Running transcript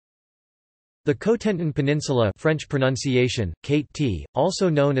The Cotentin Peninsula, French pronunciation, Kate-T, also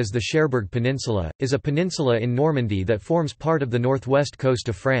known as the Cherbourg Peninsula, is a peninsula in Normandy that forms part of the northwest coast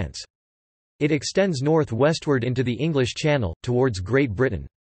of France. It extends northwestward into the English Channel, towards Great Britain.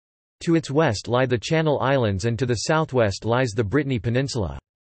 To its west lie the Channel Islands and to the southwest lies the Brittany Peninsula.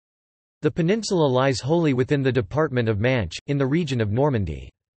 The peninsula lies wholly within the department of Manche, in the region of Normandy.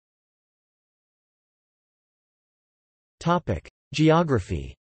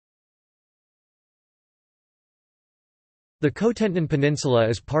 Geography. The Cotentin Peninsula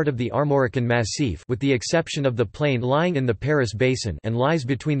is part of the Armorican Massif with the exception of the plain lying in the Paris Basin and lies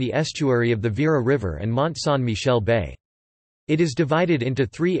between the estuary of the Vira River and Mont Saint-Michel Bay. It is divided into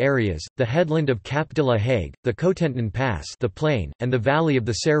three areas, the headland of Cap de la Hague, the Cotentin Pass the plain, and the valley of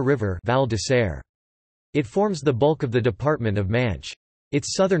the Serre River Val de Serre. It forms the bulk of the department of Manche.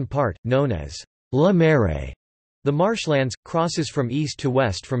 Its southern part, known as La Marais, the marshlands, crosses from east to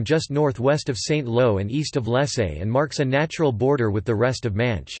west from just northwest of Saint-Lô and east of Lessay and marks a natural border with the rest of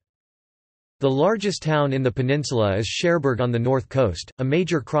Manche. The largest town in the peninsula is Cherbourg on the north coast, a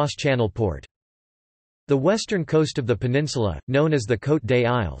major cross-channel port. The western coast of the peninsula, known as the Côte des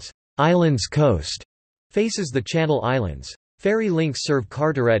Isles Islands Coast, faces the Channel Islands. Ferry links serve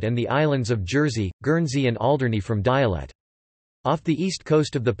Carteret and the islands of Jersey, Guernsey and Alderney from Dialet. Off the east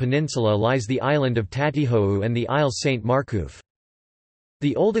coast of the peninsula lies the island of Tatihou and the Isles Saint-Marcouf.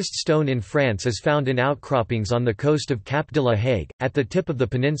 The oldest stone in France is found in outcroppings on the coast of Cap de la Hague. At the tip of the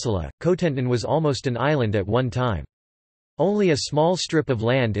peninsula, Cotentin was almost an island at one time. Only a small strip of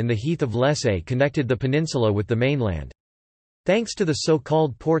land in the heath of Lessay connected the peninsula with the mainland. Thanks to the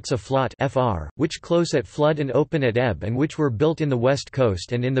so-called ports à flotte (FR), which close at flood and open at ebb and which were built in the west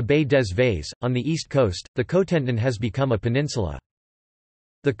coast and in the Baie des Vases, on the east coast, the Cotentin has become a peninsula.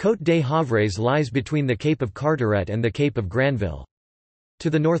 The Côte des Havres lies between the Cape of Carteret and the Cape of Granville. To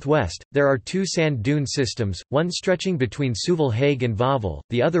the northwest, there are two sand dune systems, one stretching between Souville-Hague and Vauville,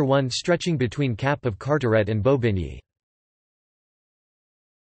 the other one stretching between Cap of Carteret and Bobigny.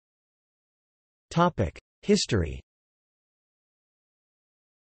 History.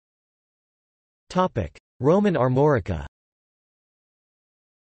 Roman Armorica.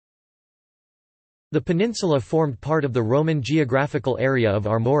 The peninsula formed part of the Roman geographical area of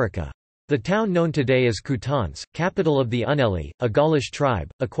Armorica. The town known today as Coutances, capital of the Unelli, a Gaulish tribe,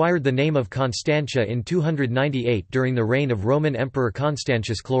 acquired the name of Constantia in 298 during the reign of Roman Emperor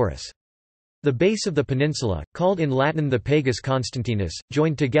Constantius Chlorus. The base of the peninsula, called in Latin the Pagus Constantinus,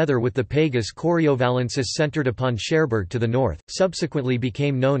 joined together with the Pagus Coriovalensis centered upon Cherbourg to the north, subsequently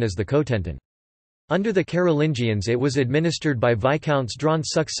became known as the Cotentin. Under the Carolingians it was administered by viscounts drawn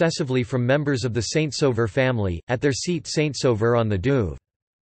successively from members of the Saint-Sauveur family, at their seat Saint-Sauveur on the Douve.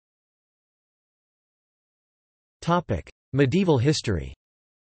 Medieval history.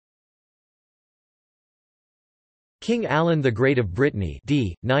 King Alan the Great of Brittany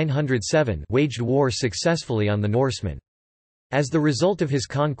d. 907 waged war successfully on the Norsemen. As the result of his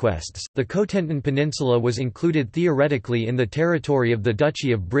conquests, the Cotentin Peninsula was included theoretically in the territory of the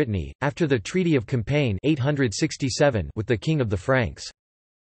Duchy of Brittany, after the Treaty of Compiègne 867 with the King of the Franks.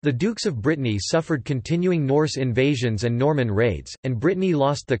 The Dukes of Brittany suffered continuing Norse invasions and Norman raids, and Brittany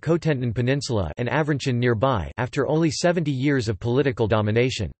lost the Cotentin Peninsula and Avranches nearby after only 70 years of political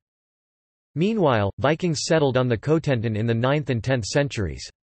domination. Meanwhile, Vikings settled on the Cotentin in the 9th and 10th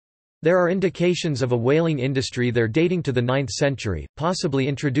centuries. There are indications of a whaling industry there dating to the 9th century, possibly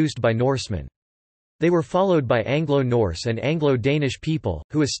introduced by Norsemen. They were followed by Anglo-Norse and Anglo-Danish people,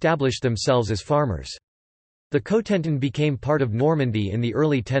 who established themselves as farmers. The Cotentin became part of Normandy in the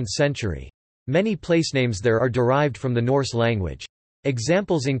early 10th century. Many placenames there are derived from the Norse language.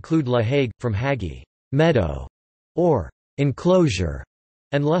 Examples include La Hague, from Hagi, meadow, or enclosure,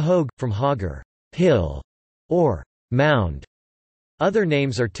 and La Hogue, from Hager, hill, or mound. Other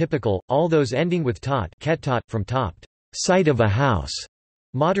names are typical, all those ending with tot, ketot, from topt, site of a house,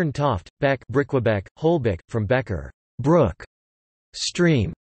 modern toft, beck, brickwebeck, holbeck, from becker, brook,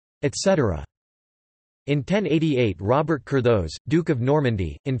 stream, etc. In 1088 Robert Curthose, Duke of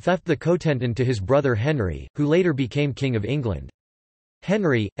Normandy, enfeoffed the Cotentin to his brother Henry, who later became King of England.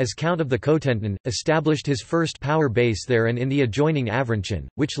 Henry, as Count of the Cotentin, established his first power base there and in the adjoining Avranches,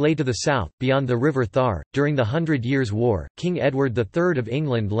 which lay to the south, beyond the River Thar. During the 100 Years' War, King Edward III of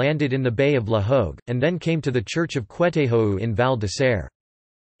England landed in the Bay of La Hogue, and then came to the church of Quétéhou in Val de Serre.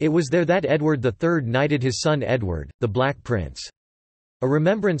 It was there that Edward III knighted his son Edward, the Black Prince. A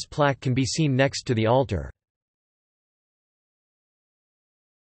remembrance plaque can be seen next to the altar.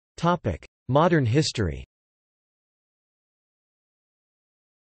 Modern history.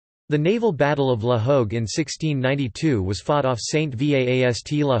 The naval Battle of La Hogue in 1692 was fought off Saint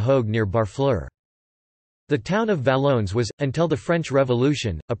Vaast La Hogue near Barfleur. The town of Valognes was, until the French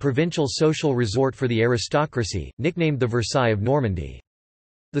Revolution, a provincial social resort for the aristocracy, nicknamed the Versailles of Normandy.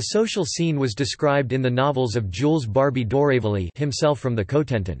 The social scene was described in the novels of Jules Barbey d'Aurevilly, himself from the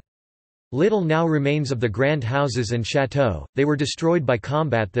Cotentin. Little now remains of the grand houses and châteaux, they were destroyed by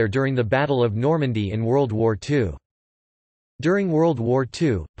combat there during the Battle of Normandy in World War II. During World War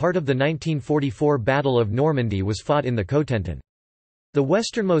II, part of the 1944 Battle of Normandy was fought in the Cotentin. The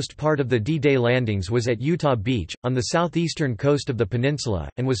westernmost part of the D-Day landings was at Utah Beach, on the southeastern coast of the peninsula,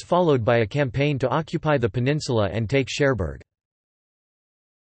 and was followed by a campaign to occupy the peninsula and take Cherbourg.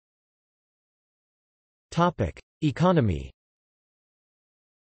 Economy.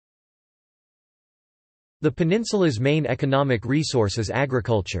 The peninsula's main economic resource is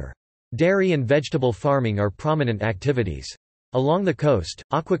agriculture. Dairy and vegetable farming are prominent activities. Along the coast,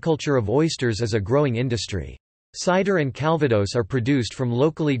 aquaculture of oysters is a growing industry. Cider and Calvados are produced from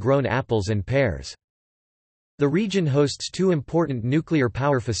locally grown apples and pears. The region hosts two important nuclear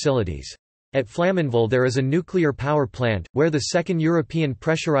power facilities. At Flamanville there is a nuclear power plant, where the second European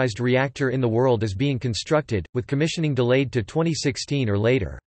pressurized reactor in the world is being constructed, with commissioning delayed to 2016 or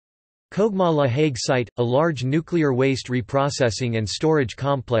later. Kogma-La Hague site, a large nuclear waste reprocessing and storage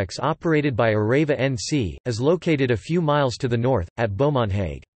complex operated by Areva NC, is located a few miles to the north, at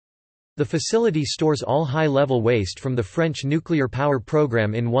Beaumont-Hague. The facility stores all high-level waste from the French nuclear power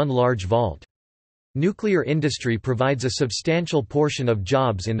program in one large vault. Nuclear industry provides a substantial portion of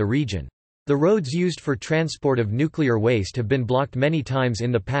jobs in the region. The roads used for transport of nuclear waste have been blocked many times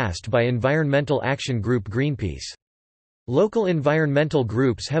in the past by environmental action group Greenpeace. Local environmental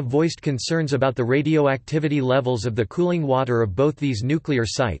groups have voiced concerns about the radioactivity levels of the cooling water of both these nuclear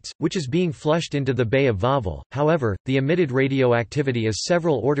sites, which is being flushed into the Bay of Wavre. However, the emitted radioactivity is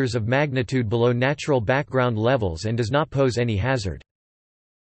several orders of magnitude below natural background levels and does not pose any hazard.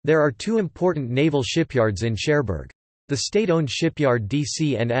 There are two important naval shipyards in Cherbourg. The state-owned shipyard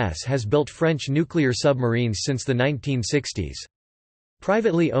DC&S has built French nuclear submarines since the 1960s.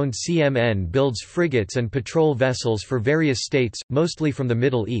 Privately owned CMN builds frigates and patrol vessels for various states, mostly from the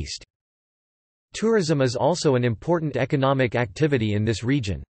Middle East. Tourism is also an important economic activity in this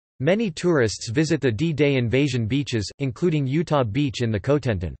region. Many tourists visit the D-Day invasion beaches, including Utah Beach in the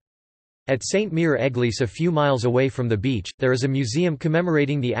Cotentin. At Saint-Mire-Église, a few miles away from the beach, there is a museum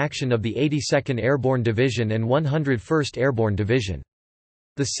commemorating the action of the 82nd Airborne Division and 101st Airborne Division.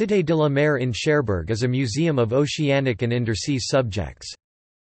 The Cité de la Mer in Cherbourg is a museum of oceanic and undersea subjects.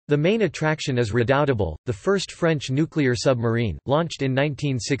 The main attraction is Redoutable, the first French nuclear submarine, launched in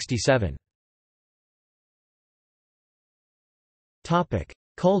 1967.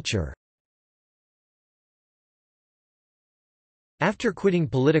 Culture. After quitting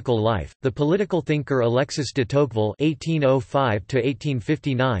political life, the political thinker Alexis de Tocqueville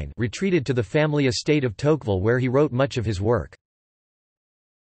 (1805–1859) retreated to the family estate of Tocqueville, where he wrote much of his work.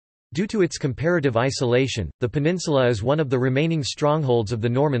 Due to its comparative isolation, the peninsula is one of the remaining strongholds of the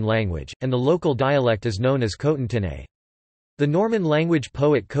Norman language, and the local dialect is known as Cotentinais. The Norman language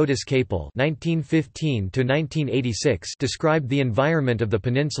poet Cotus Capel (1915–1986) described the environment of the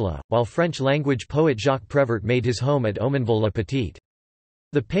peninsula, while French language poet Jacques Prévert made his home at Omenville-le-Petit.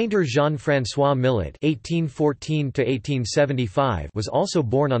 The painter Jean-François Millet (1814–1875) was also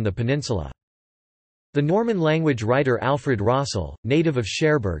born on the peninsula. The Norman language writer Alfred Rossel, native of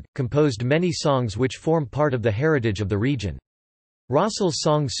Cherbourg, composed many songs which form part of the heritage of the region. Rossel's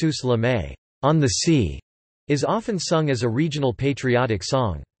song Sous la Mer, on the sea, is often sung as a regional patriotic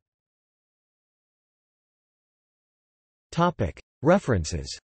song.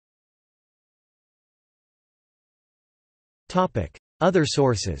 References. Other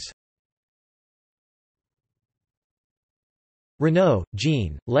sources. Renaud,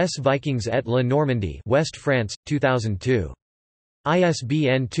 Jean, Les Vikings et la Normandie, West France, 2002.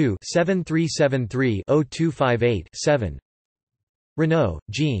 ISBN 2-7373-0258-7. Renaud,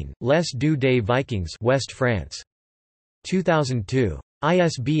 Jean, Les deux des Vikings, West France. 2002.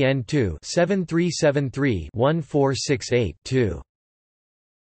 ISBN 2-7373-1468-2.